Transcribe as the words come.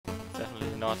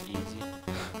not easy.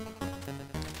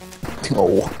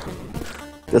 Oh.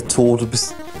 Der Tod, du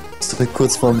bist direkt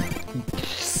kurz vorm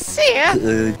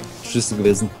Schlüssel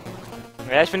gewesen.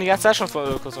 Ja, ich bin die ganze Zeit schon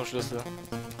kurz vom Schlüssel.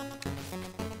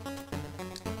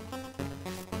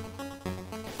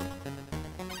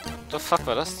 What the fuck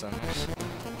war das denn?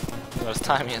 War das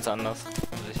Timing jetzt anders?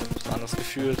 Ich hab das anders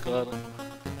gefühlt gerade.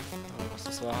 Was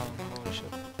das war? Holy shit.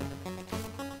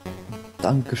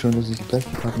 Dankeschön, dass ich die gleiche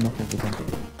Karte machen kann.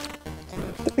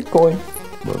 Bitcoin.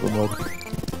 Warte.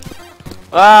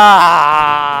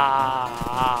 Ah!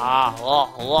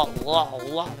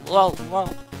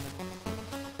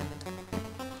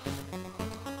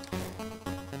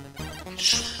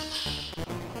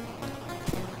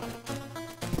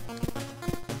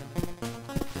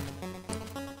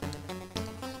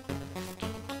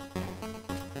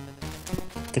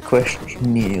 The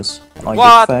question is, are you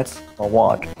What? fat or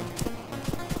what?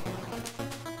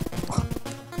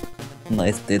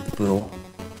 Nice death, bro.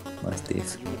 Nice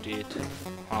death. You did.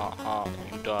 Ha ha,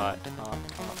 you died. Ha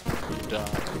ha, you died.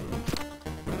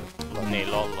 Nee,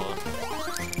 lol.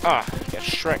 Ah, get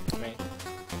shreked, mate.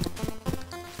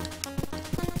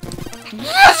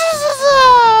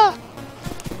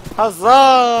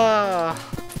 Huzzah!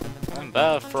 I'm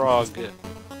bad frog.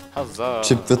 Huzzah!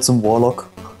 Chip wird zum Warlock.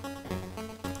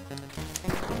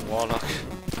 Warlock.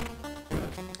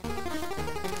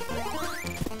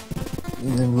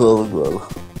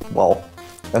 Wow.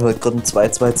 Er hat gerade ein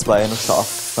 2-2-2 in ein Schaf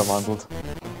verwandelt.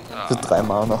 Für 3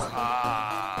 Mana.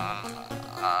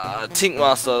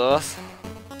 Tinkmaster, oder was?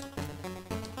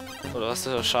 Oder was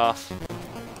ist das Schaf?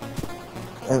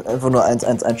 Einfach nur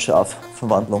 1-1-1 Schaf.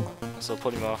 Verwandlung. Achso,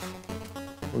 Polymorph.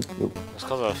 Das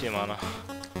kostet aber 4 Mana.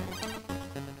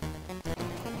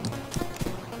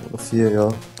 Oder 4, ja.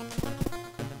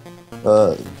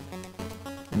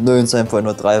 Nö, in seinem Fall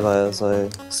nur 3, weil er sein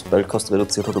Spellkost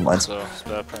reduziert hat um 1. So,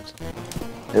 Spell Apprentice.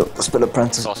 Jo, Spell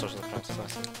Apprentice. Sorcerer's Apprentice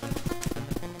heißt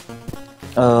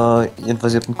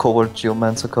Jedenfalls, ich hab einen Kobold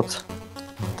Geomancer gehabt.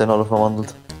 Den hat er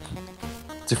verwandelt.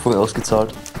 Hat sich vorher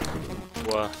ausgezahlt.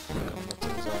 Boah, kann man dazu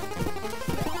sagen.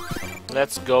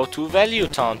 Let's go to Value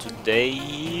Town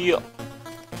today.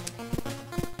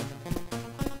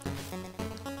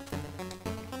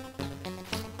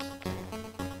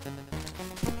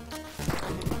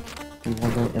 Die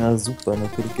waren dann ja super,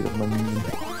 natürlich geht auch mal Minion.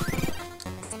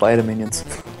 Beide Minions.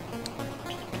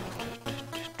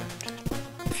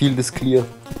 Field is clear.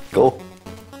 Go.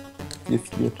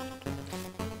 4-4.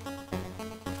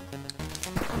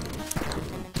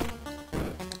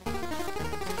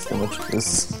 Das Damage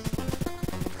ist.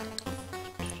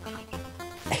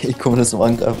 Ich komme nicht zum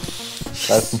Angreifen.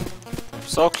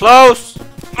 So close!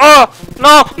 Oh!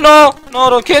 No! No! No!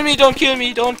 Don't kill me! Don't kill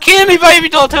me! Don't kill me, baby!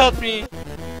 Don't hurt me!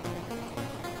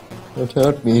 Don't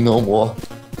hurt me no more.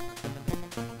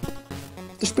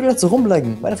 Das Spiel nicht so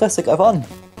rumlegen. Meine Fresse, greif an.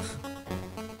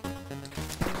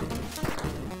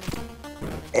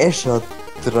 Azure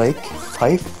Drake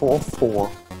 544.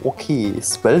 Okay,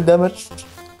 Spell Damage.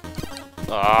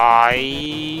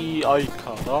 Ai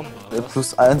caramba.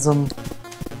 Plus 1 am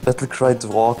Battlecry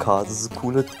Draw Card. Das ist eine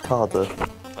coole Karte.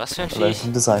 Was für ein Allein Viech?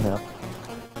 vom Design her.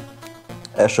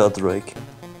 Azure Drake.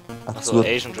 Achso,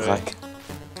 Asian Drake.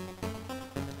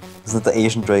 Das ist nicht der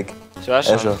Asian Drake. Ich weiß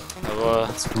schon, Azure. aber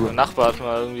mein Nachbar hat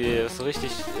mal irgendwie so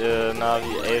richtig nah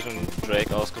wie Asian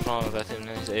Drake ausgesprochen und seitdem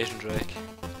nenne ich Asian Drake.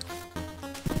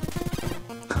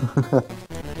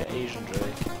 Der Asian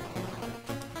Drake.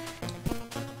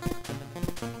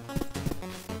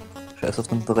 Scheiß auf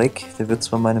den Drake, der wird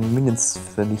zwar meine Minions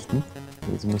vernichten.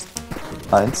 Also zumindest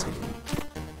 1.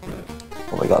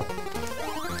 Aber egal.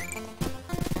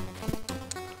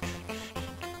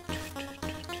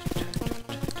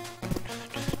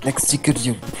 Next ticket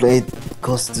you played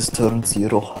cost this turn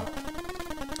 0.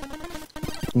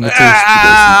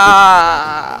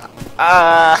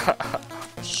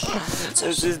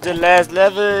 This is the last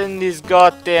level in this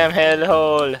goddamn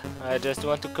hellhole. I just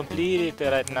want to complete it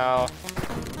right now.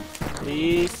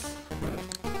 Please.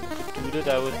 If you could do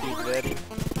that, I would be very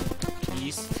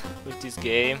pleased with this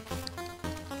game.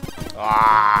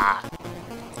 Ah!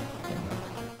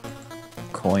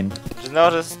 Coin. Just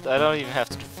noticed I don't even have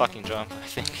to fucking jump, I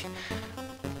think.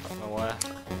 I don't know why.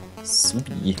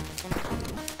 Subi.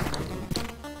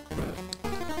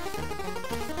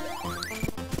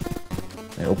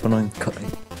 I open on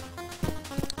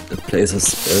the place has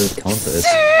spell counter is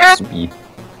Subi.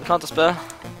 Counter spell?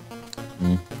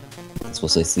 Das war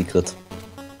sein Secret.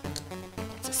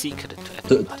 It's a secret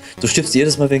to everybody. Du stirbst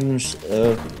jedes Mal wegen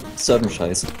selben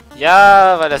Scheiß.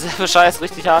 Ja, weil derselbe Scheiß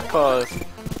richtig hardcore ist.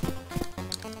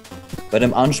 Bei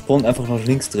dem Ansprung einfach nach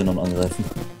links drehen und angreifen.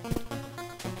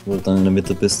 Wo du dann in der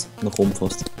Mitte bist, nach oben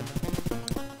fährst.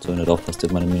 So, nicht aufpasst, ich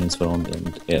hab meine Minions verloren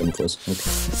und er ebenfalls. Okay.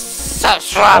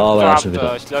 Aber ja, schon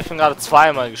wieder. Ich glaube, ich bin gerade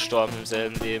zweimal gestorben im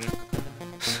selben Leben.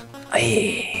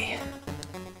 Ei.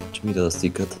 Schon wieder das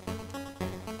Secret.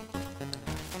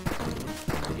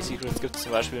 Die Secrets gibt es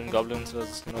zum Beispiel in Goblins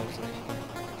vs. Gnomes nicht.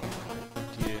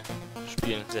 Die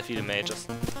spielen sehr viele Mages.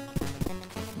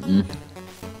 Mhm.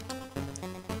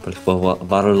 Vielleicht war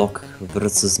Warlock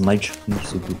versus Mage nicht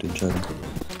so gut entscheiden.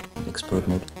 Expert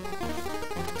Mode.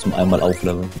 Zum einmal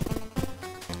aufleveln.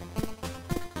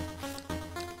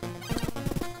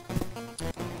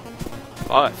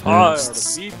 Be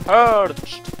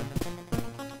purged.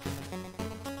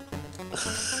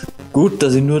 Gut,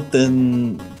 dass ich nur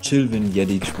den Chilwin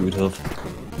Yeti gespielt habe.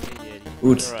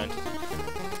 Gut.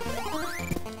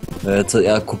 Jetzt hat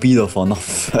er eine Kopie davon noch.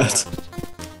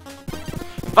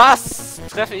 Was?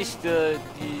 Treffe ich diesen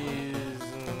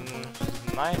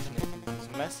Knife nicht,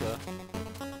 dieses Messer?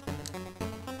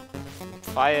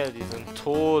 Pfeil, die sind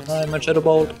tot. Nein, mein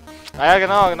Shadowbolt. Ah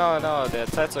ja, genau. Der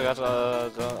Zeitzeuge hat da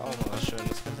auch noch was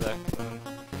Schönes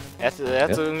gesagt. Er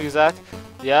hat so irgendwie gesagt,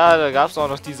 ja, da gab es auch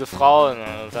noch diese Frau. Und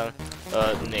dann,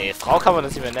 nee, Frau kann man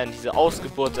das nicht mehr nennen, diese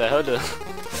Ausgeburt der Hölle.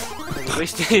 Also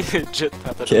richtig legit,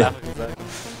 hat er danach gesagt.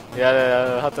 Ja,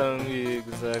 der hat dann irgendwie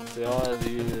gesagt, ja,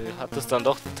 sie hat es dann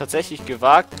doch tatsächlich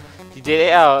gewagt, die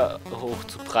DDR hoch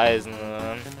zu preisen.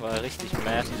 War richtig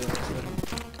mad, die so ein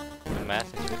bisschen. Mad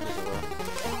nicht wirklich, aber...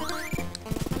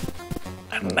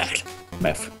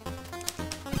 Meth.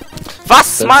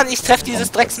 Was, Mann? Ich treffe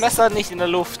dieses Drecksmesser nicht in der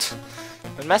Luft.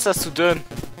 Mein Messer ist zu dünn.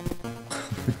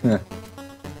 Oh,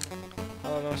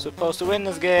 I'm supposed to win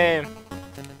this game.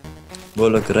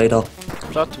 Wohl ein Greater.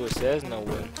 Plot twist, there is no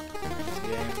win. This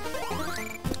game.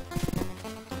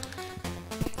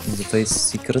 In the face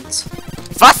Secrets.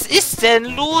 Was ist denn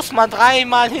los, Mann?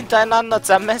 Dreimal hintereinander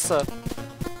zermesser.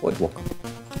 White Walk.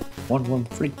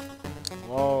 113.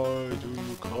 Why do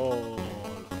you call?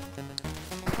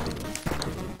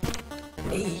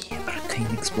 Ey,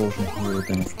 Arcane Explosion hier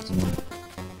deine Funktion.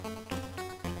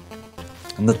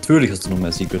 Und natürlich hast du noch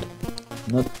mehr Secret.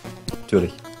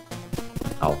 Natürlich.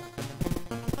 Au.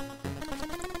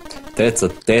 That's a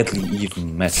deadly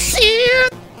even match.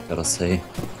 Gotta say.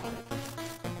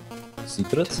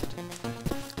 Secret?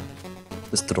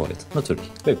 Destroyed.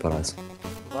 Natürlich. Vaporize.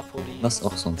 Was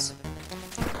auch sonst.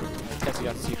 Ich kennst die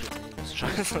ganzen Secrets nicht.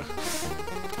 Scheiße.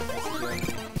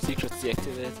 Secrets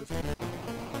deactivated.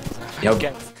 Ja.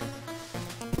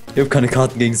 Ich hab keine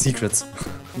Karten gegen Secrets.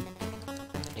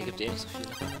 Hier gibt eh nicht so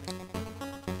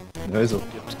viele. Also.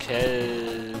 Gibt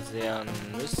Kelsian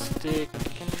Mystic,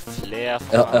 Flair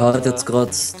von Er hat jetzt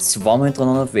gerade zweimal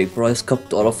hintereinander Vaporize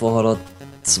gehabt, oder vorher hat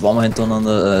er zweimal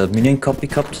hintereinander Minion Copy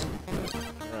gehabt.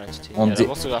 Und ja, da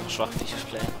musst du gar schwach dich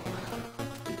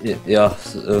playen. Ja,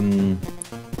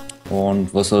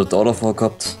 und was hat er davor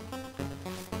gehabt?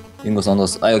 Irgendwas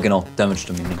anderes. Ah ja genau, Damage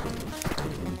der Minion.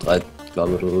 3,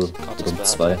 glaube ich, oder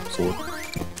 2, so.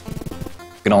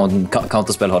 Genau, und ein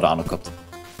Counterspell hat er auch noch gehabt.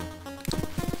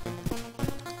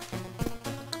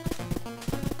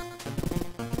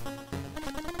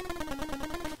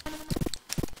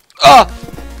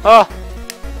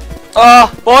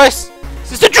 Boys!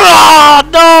 This is the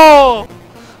dream! No!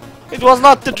 It was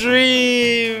not the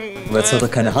dream! Aber jetzt hat er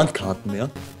keine Handkarten mehr.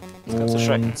 Kannst du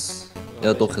schrecken.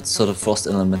 Ja doch, jetzt hat er Frost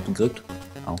Elementen gekriegt.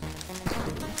 Au.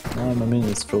 Nein, mein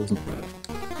Minion ist frozen.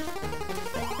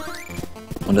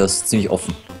 Und er ist ziemlich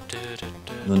offen.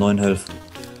 Nur 9 Health.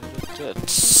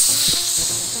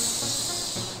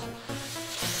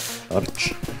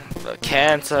 Arch.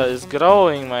 Cancer is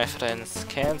growing, my friends.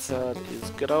 Cancer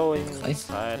is growing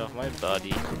inside of my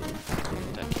body.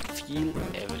 And I can feel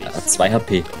everything. Er hat 2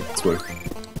 HP. 12.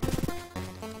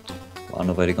 War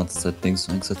nur weil ich die ganze Zeit Dings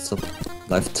eingesetzt habe.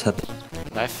 Live-Tap.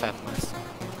 Live-Fab, meinst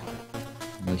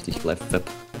du? Richtig, Live-Tap.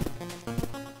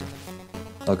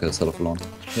 Okay, das hat er verloren.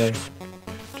 Ja.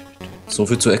 So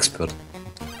viel zu Expert.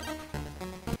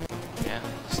 Ja,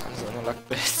 das ist alles nur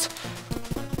Luck-based.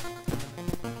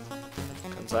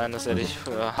 Kann sein, dass er dich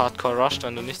hardcore rusht,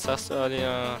 wenn du nichts hast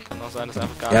earlier. Kann auch sein, dass er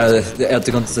einfach gar nichts er hat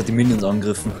die ganze Zeit die Minions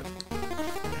angegriffen.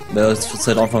 Der ist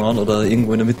seit Anfang an oder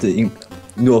irgendwo in der Mitte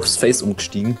nur aufs Face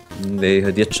umgestiegen. Wäre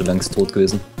halt jetzt schon längst tot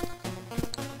gewesen.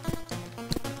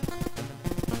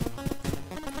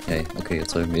 Hey, okay,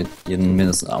 jetzt habe ich mir jeden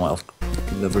mindestens einmal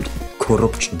aufgelevelt.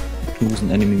 Corruption. Lose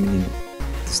an enemy minion.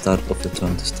 The start of your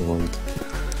turn destroyed.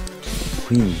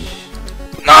 Hui.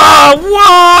 No,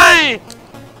 why?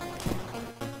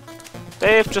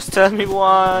 Dave, just tell me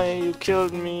why you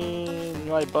killed me in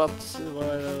my butt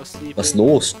while I was sleeping. Was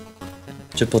los?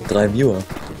 Chip hat 3 Viewer.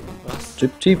 Was?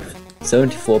 ChipCheap,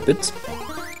 74 Bits.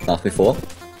 Nach wie vor.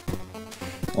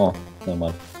 Oh,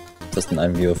 normal. Du hast in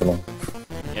einem Video verloren.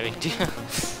 Ja, wegen dir.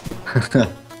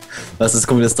 Was, das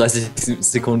kommt jetzt 30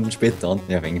 Sekunden später an?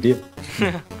 Ja, wegen dir.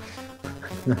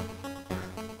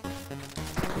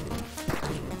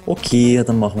 Okay,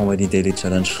 dann machen wir mal die Daily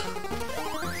Challenge.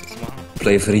 Was machen?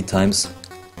 Play 3 times.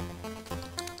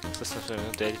 Was ist das für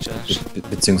eine Daily Challenge?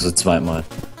 Beziehungsweise zweimal.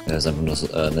 Ja, ist einfach nur so,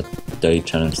 nicht Daily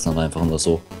Challenge, sondern einfach nur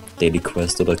so Daily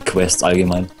Quest oder Quests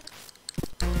allgemein.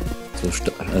 So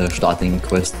Starting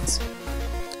Quests.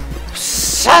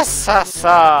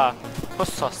 Sassasa!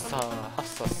 Hossassa!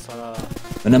 Hossassa!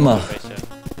 Wenn immer. Welche?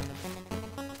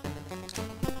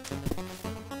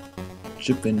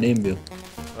 Chip, wen nehmen wir?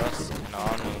 Was? Keine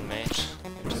Ahnung, Mage.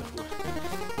 Das ist cool.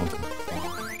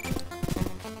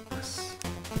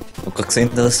 Ich hab grad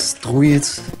gesehen, dass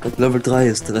Druid Level 3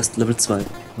 ist, der Rest Level 2.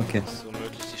 Okay. Das ist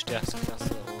womöglich die stärkste Klasse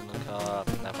ohne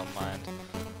Karten. Nevermind.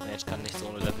 Mage kann nichts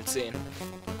ohne Level 10.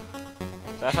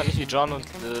 Ist einfach nicht wie John und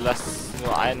lass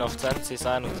nur einen auf 20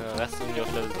 sein und den Rest irgendwie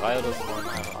auf Level 3 oder so, sondern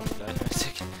einfach alle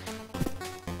gleichmäßig.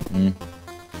 Hm.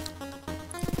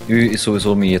 Ich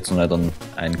sowieso mich jetzt noch nicht an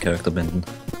einen Charakter binden.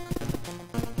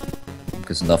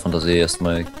 Abgesehen davon, dass ich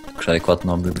erstmal gescheite Karten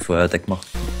haben will, bevor er Deck macht.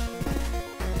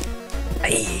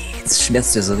 Ey, jetzt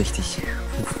schmerzt ja so richtig.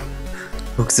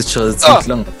 Du guckst jetzt schon ziemlich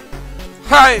lang.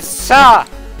 Hi, Sir!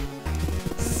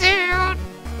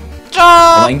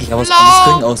 Aber eigentlich auch was anderes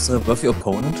kriegen außer Worthy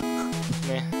Opponent.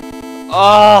 Nee.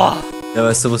 Oh! Ja,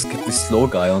 weißt du, was gibt wie Slow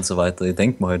Guy und so weiter. Ich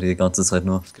denk mal halt die ganze Zeit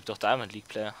nur. Es gibt doch Diamond League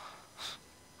Player.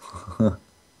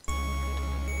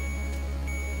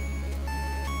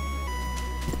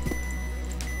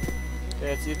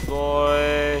 That's it,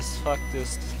 boys. Fuck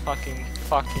this fucking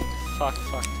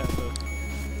temple.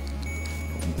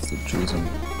 What's the choosing?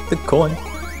 Bitcoin.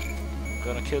 I'm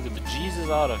gonna kill the bejesus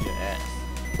out of your ass.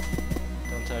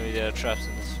 Don't tell me there are traps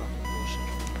in this fucking bullshit.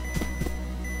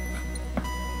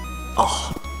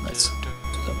 Oh, nice. 2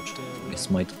 damage. Really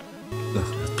smite.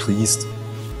 Pleased.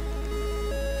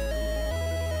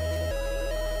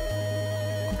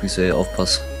 Wie sehr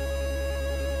aufpass.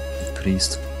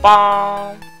 Priest.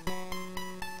 Bam!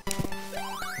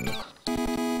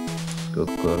 Good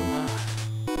girl.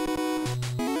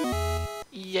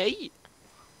 Yay!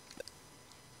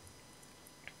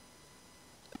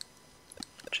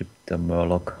 Chip der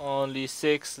Murloc. Only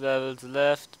 6 levels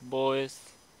left, boys.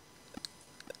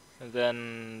 And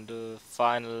then the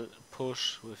final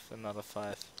push with another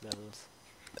 5 levels.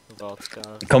 Without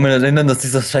skulls. Ich kann mich nicht erinnern, dass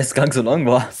dieser scheiß Gang so lang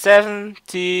war.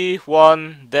 71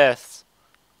 deaths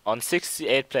on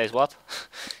 68 plays. What?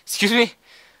 Excuse me?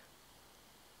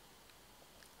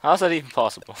 How's that even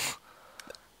possible?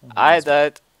 I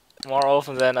died more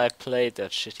often than I played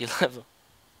that shitty level.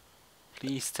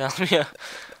 Please tell me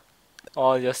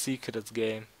all your secrets,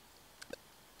 game.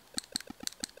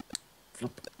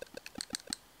 Flop.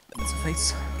 In the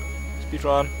face.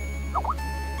 Speedrun.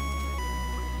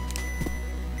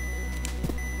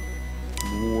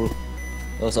 LOL.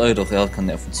 Das sag ich doch, er hat keinen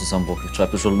Nervenzusammenbruch. Ich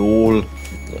schreibe schon LOL.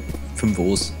 5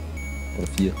 O's. Oder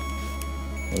 4.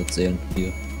 Oder 10.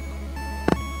 4.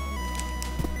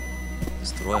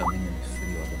 Destroyer Minion with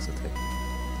 3 Orders Attack.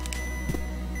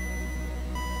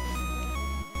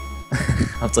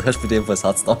 Hauptsache er spielt ebenfalls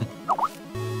Hearthstone.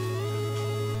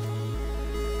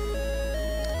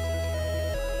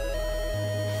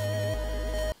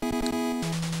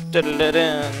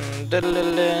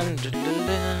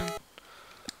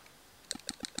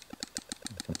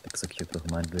 Execute durch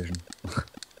Mind Vision.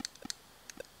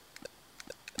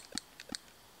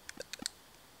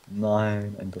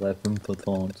 Nein, ein 3-5er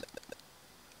Taunt.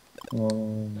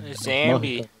 Oh,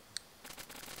 Zambi.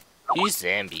 He's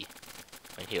Zambi.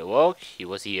 When he awoke, he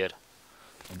was here.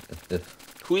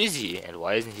 Who is he, and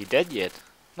why isn't he dead yet?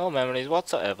 No memories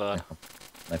whatsoever.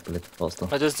 I believe faster.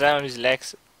 But this time his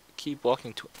legs keep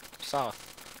walking to south,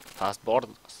 past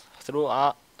borders, through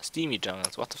our steamy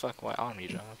jungles. What the fuck, why army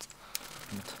jungles?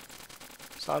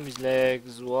 Zami's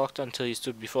legs walked until he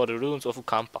stood before the ruins of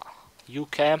Ukampa. You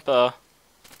camper!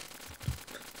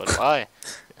 But why?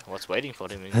 What's waiting for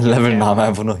him in Levelname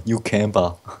einfach nur You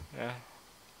Camper. Yeah.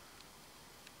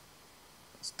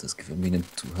 Das give me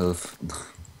to health.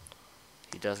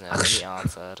 He doesn't have any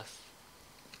answers.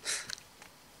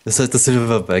 Das ist halt das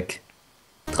Silverback.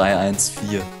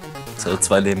 3-1-4. Das hat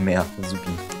 2 Leben mehr.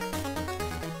 Supi.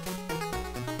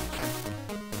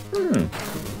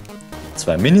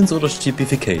 2 Minions oder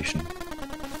Sheepification?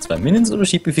 2 Minions oder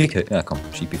Sheepification? Ja komm,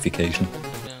 Sheepification.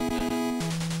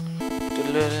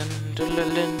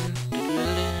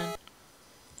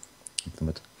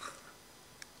 Damit.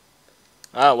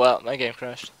 Ah, well, my game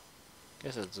crashed.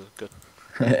 Guess it's a good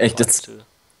Echt point jetzt? to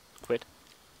quit.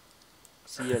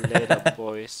 See you later,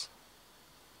 boys.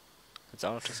 Jetzt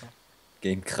auch noch das.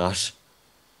 Game Crash.